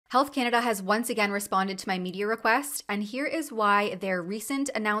Health Canada has once again responded to my media request, and here is why their recent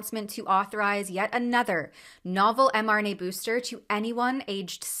announcement to authorize yet another novel mRNA booster to anyone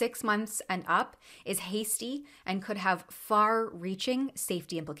aged 6 months and up is hasty and could have far-reaching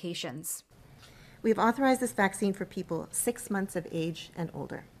safety implications. We have authorized this vaccine for people 6 months of age and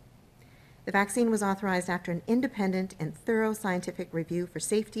older. The vaccine was authorized after an independent and thorough scientific review for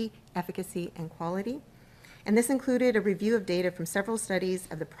safety, efficacy, and quality. And this included a review of data from several studies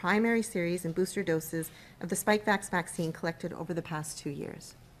of the primary series and booster doses of the Spikevax vaccine collected over the past 2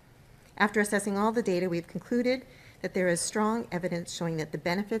 years. After assessing all the data, we've concluded that there is strong evidence showing that the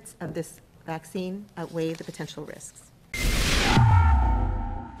benefits of this vaccine outweigh the potential risks.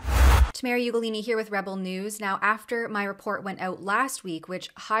 Tamara Ugolini here with Rebel News. Now, after my report went out last week,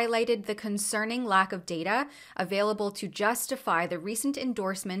 which highlighted the concerning lack of data available to justify the recent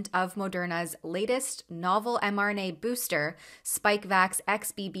endorsement of Moderna's latest novel mRNA booster, Spikevax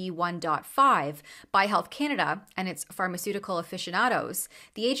XBB 1.5, by Health Canada and its pharmaceutical aficionados,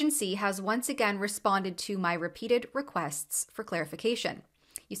 the agency has once again responded to my repeated requests for clarification.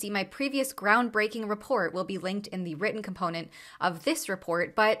 You see, my previous groundbreaking report will be linked in the written component of this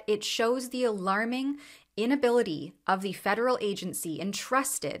report, but it shows the alarming inability of the federal agency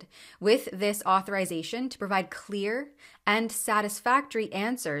entrusted with this authorization to provide clear and satisfactory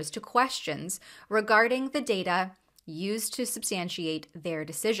answers to questions regarding the data used to substantiate their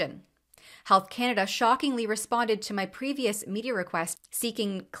decision. Health Canada shockingly responded to my previous media request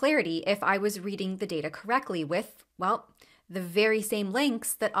seeking clarity if I was reading the data correctly with, well, the very same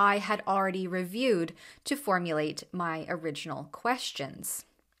links that I had already reviewed to formulate my original questions.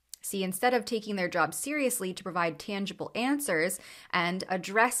 See, instead of taking their job seriously to provide tangible answers and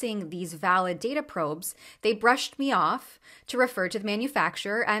addressing these valid data probes, they brushed me off to refer to the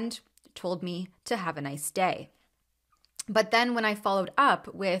manufacturer and told me to have a nice day. But then when I followed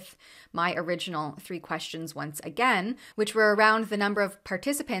up with my original 3 questions once again, which were around the number of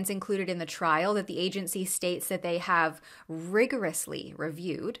participants included in the trial that the agency states that they have rigorously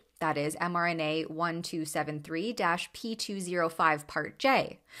reviewed, that is mRNA 1273-P205 Part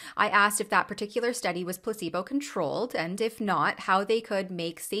J. I asked if that particular study was placebo-controlled, and if not, how they could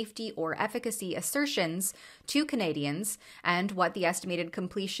make safety or efficacy assertions to Canadians and what the estimated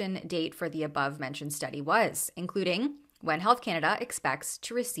completion date for the above-mentioned study was, including when Health Canada expects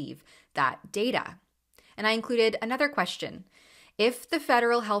to receive that data. And I included another question. If the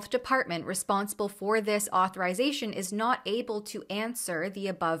federal health department responsible for this authorization is not able to answer the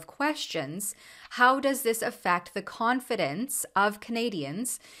above questions, how does this affect the confidence of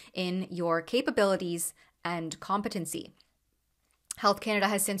Canadians in your capabilities and competency? Health Canada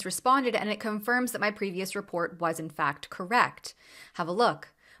has since responded, and it confirms that my previous report was in fact correct. Have a look.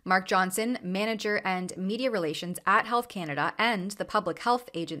 Mark Johnson, Manager and Media Relations at Health Canada and the Public Health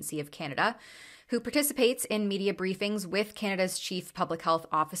Agency of Canada, who participates in media briefings with Canada's Chief Public Health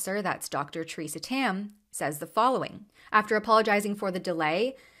Officer, that's Dr. Theresa Tam, says the following. After apologizing for the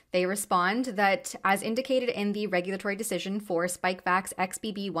delay, they respond that, as indicated in the regulatory decision for Spikevax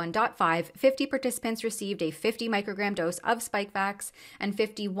XBB 1.5, 50 participants received a 50 microgram dose of Spikevax, and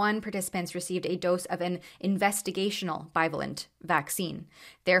 51 participants received a dose of an investigational bivalent vaccine.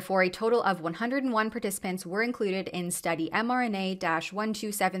 Therefore, a total of 101 participants were included in study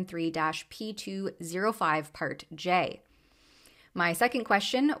mRNA-1273-P205 Part J. My second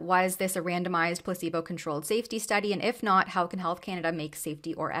question, was this a randomized placebo-controlled safety study? And if not, how can Health Canada make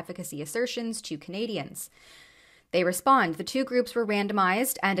safety or efficacy assertions to Canadians? They respond, the 2 groups were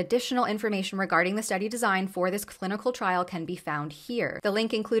randomized, and additional information regarding the study design for this clinical trial can be found here. The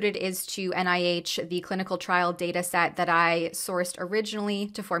link included is to NIH, the clinical trial data set that I sourced originally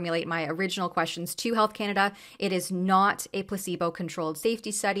to formulate my original questions to Health Canada. It is not a placebo-controlled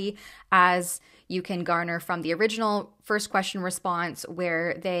safety study, as you can garner from the original first question response,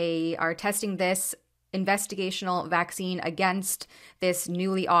 where they are testing this investigational vaccine against this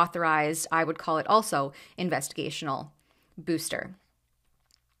newly authorized, I would call it also, investigational booster.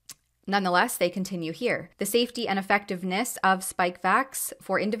 Nonetheless, they continue here. The safety and effectiveness of Spikevax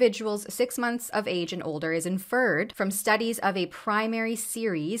for individuals 6 months of age and older is inferred from studies of a primary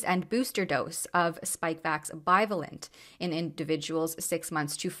series and booster dose of Spikevax bivalent in individuals 6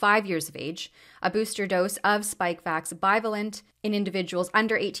 months to 5 years of age, a booster dose of Spikevax bivalent in individuals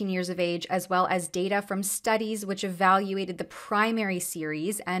under 18 years of age, as well as data from studies which evaluated the primary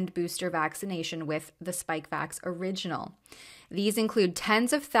series and booster vaccination with the Spikevax original. These include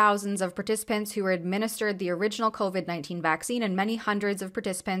tens of thousands of participants who were administered the original COVID-19 vaccine and many hundreds of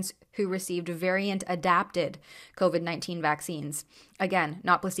participants who received variant-adapted COVID-19 vaccines. Again,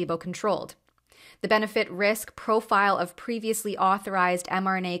 not placebo-controlled. The benefit-risk profile of previously authorized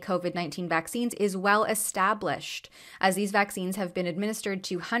mRNA COVID-19 vaccines is well established, as these vaccines have been administered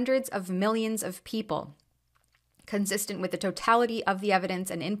to hundreds of millions of people. Consistent with the totality of the evidence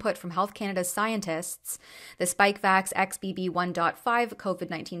and input from Health Canada's scientists, the Spikevax XBB.1.5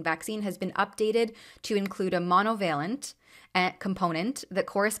 COVID-19 vaccine has been updated to include a monovalent component that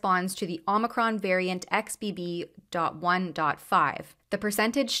corresponds to the Omicron variant XBB.1.5. The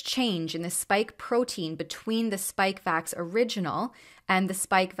percentage change in the spike protein between the Spikevax original and the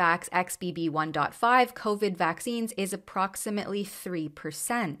Spikevax XBB.1.5 COVID vaccines is approximately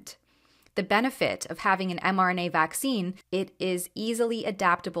 3%. The benefit of having an mRNA vaccine, it is easily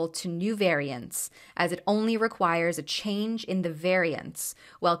adaptable to new variants, as it only requires a change in the variants,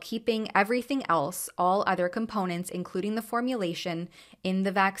 while keeping everything else, all other components, including the formulation in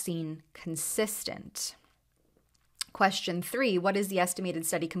the vaccine, consistent. Question 3, what is the estimated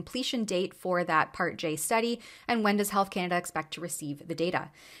study completion date for that Part J study, and when does Health Canada expect to receive the data?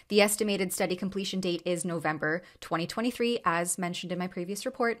 The estimated study completion date is November 2023, as mentioned in my previous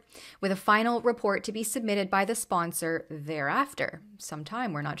report, with a final report to be submitted by the sponsor thereafter.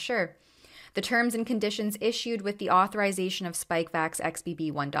 Sometime, we're not sure. The terms and conditions issued with the authorization of Spikevax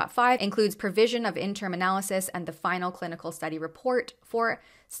XBB.1.5 includes provision of interim analysis and the final clinical study report for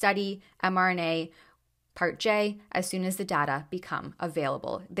study mRNA Part J as soon as the data become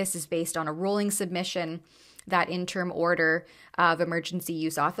available. This is based on a rolling submission, that interim order of emergency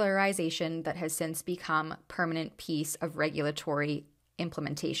use authorization that has since become permanent piece of regulatory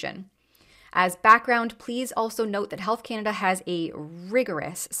implementation. As background, please also note that Health Canada has a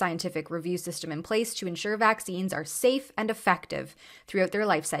rigorous scientific review system in place to ensure vaccines are safe and effective throughout their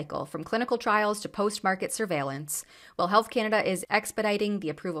life cycle, from clinical trials to post-market surveillance. While Health Canada is expediting the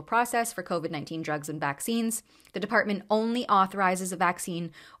approval process for COVID-19 drugs and vaccines, the department only authorizes a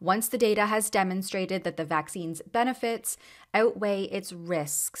vaccine once the data has demonstrated that the vaccine's benefits outweigh its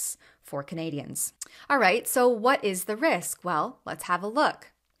risks for Canadians. All right, so what is the risk? Well, let's have a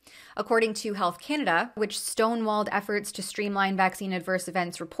look. According to Health Canada, which stonewalled efforts to streamline vaccine adverse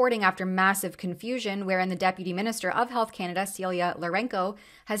events reporting after massive confusion, wherein the Deputy Minister of Health Canada, Celia Lourenco,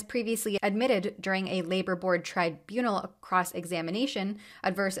 has previously admitted during a Labour Board tribunal cross-examination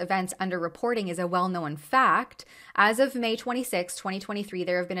adverse events underreporting is a well-known fact. As of May 26, 2023,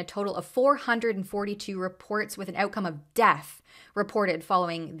 there have been a total of 442 reports with an outcome of death reported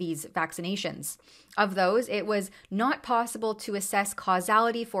following these vaccinations. Of those, it was not possible to assess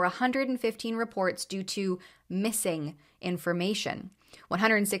causality for 115 reports due to missing information.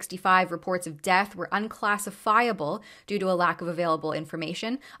 165 reports of death were unclassifiable due to a lack of available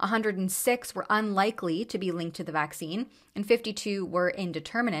information. 106 were unlikely to be linked to the vaccine, and 52 were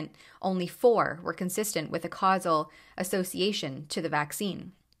indeterminate. Only 4 were consistent with a causal association to the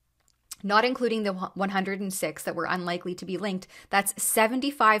vaccine. Not including the 106 that were unlikely to be linked, that's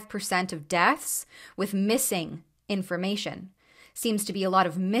 75% of deaths with missing information. Seems to be a lot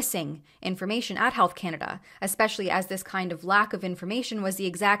of missing information at Health Canada, especially as this kind of lack of information was the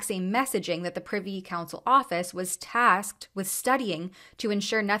exact same messaging that the Privy Council Office was tasked with studying to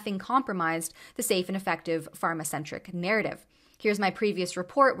ensure nothing compromised the safe and effective pharmacentric narrative. Here's my previous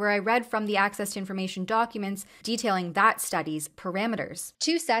report where I read from the Access to Information documents detailing that study's parameters.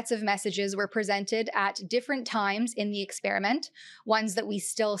 2 sets of messages were presented at different times in the experiment, ones that we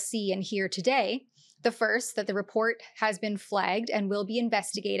still see and hear today. The first, that the report has been flagged and will be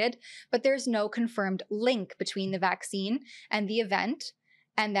investigated, but there's no confirmed link between the vaccine and the event.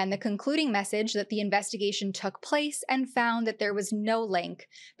 And then the concluding message that the investigation took place and found that there was no link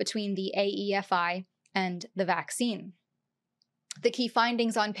between the AEFI and the vaccine. The key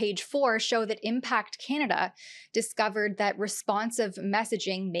findings on page 4 show that Impact Canada discovered that responsive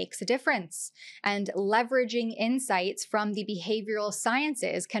messaging makes a difference, and leveraging insights from the behavioral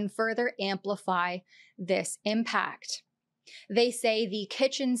sciences can further amplify this impact. They say the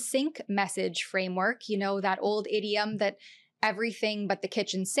kitchen sink message framework, you know, that old idiom that everything but the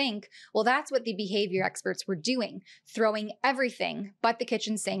kitchen sink, well, that's what the behavior experts were doing, throwing everything but the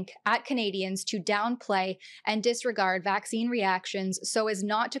kitchen sink at Canadians to downplay and disregard vaccine reactions so as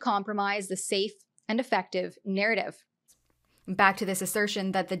not to compromise the safe and effective narrative. Back to this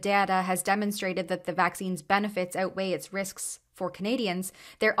assertion that the data has demonstrated that the vaccine's benefits outweigh its risks for Canadians,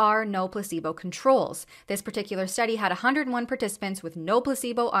 there are no placebo controls. This particular study had 101 participants with no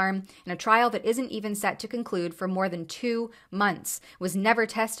placebo arm in a trial that isn't even set to conclude for more than 2 months, was never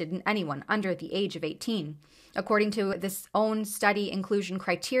tested in anyone under the age of 18. According to this own study inclusion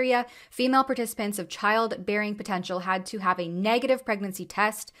criteria, female participants of childbearing potential had to have a negative pregnancy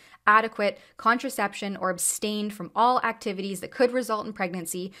test adequate contraception or abstained from all activities that could result in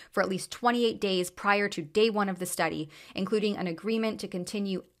pregnancy for at least 28 days prior to day 1 of the study, including an agreement to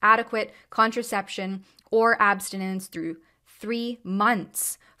continue adequate contraception or abstinence through 3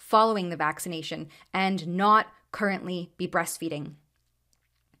 months following the vaccination, and not currently be breastfeeding.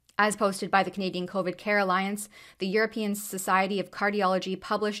 As posted by the Canadian COVID Care Alliance, the European Society of Cardiology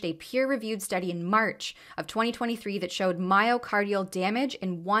published a peer-reviewed study in March of 2023 that showed myocardial damage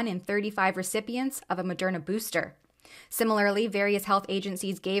in 1 in 35 recipients of a Moderna booster. Similarly, various health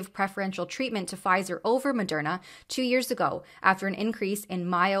agencies gave preferential treatment to Pfizer over Moderna 2 years ago after an increase in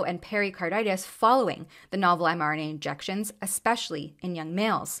myo and pericarditis following the novel mRNA injections, especially in young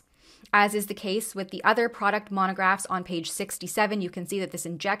males. As is the case with the other product monographs on page 67, you can see that this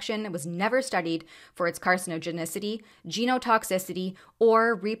injection was never studied for its carcinogenicity, genotoxicity,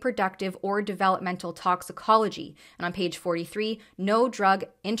 or reproductive or developmental toxicology. And on page 43, no drug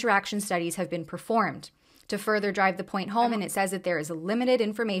interaction studies have been performed. To further drive the point home, and it says that there is limited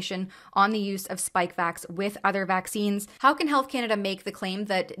information on the use of Spikevax with other vaccines. How can Health Canada make the claim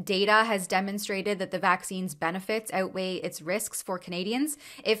that data has demonstrated that the vaccine's benefits outweigh its risks for Canadians?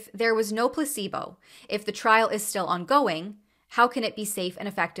 If there was no placebo, if the trial is still ongoing, how can it be safe and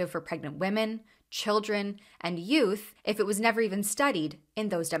effective for pregnant women, children, and youth if it was never even studied in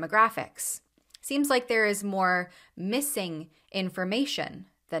those demographics? Seems like there is more missing information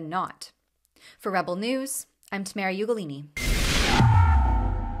than not. For Rebel News, I'm Tamara Ugolini.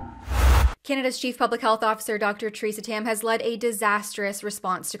 Canada's Chief Public Health Officer, Dr. Theresa Tam, has led a disastrous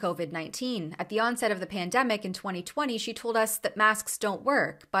response to COVID-19. At the onset of the pandemic in 2020, she told us that masks don't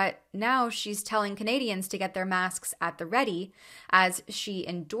work, but now she's telling Canadians to get their masks at the ready as she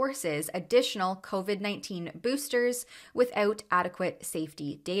endorses additional COVID-19 boosters without adequate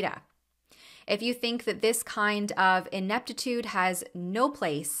safety data. If you think that this kind of ineptitude has no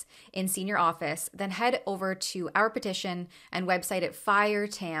place in senior office, then head over to our petition and website at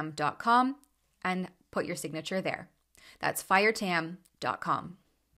firetam.com and put your signature there. That's firetam.com.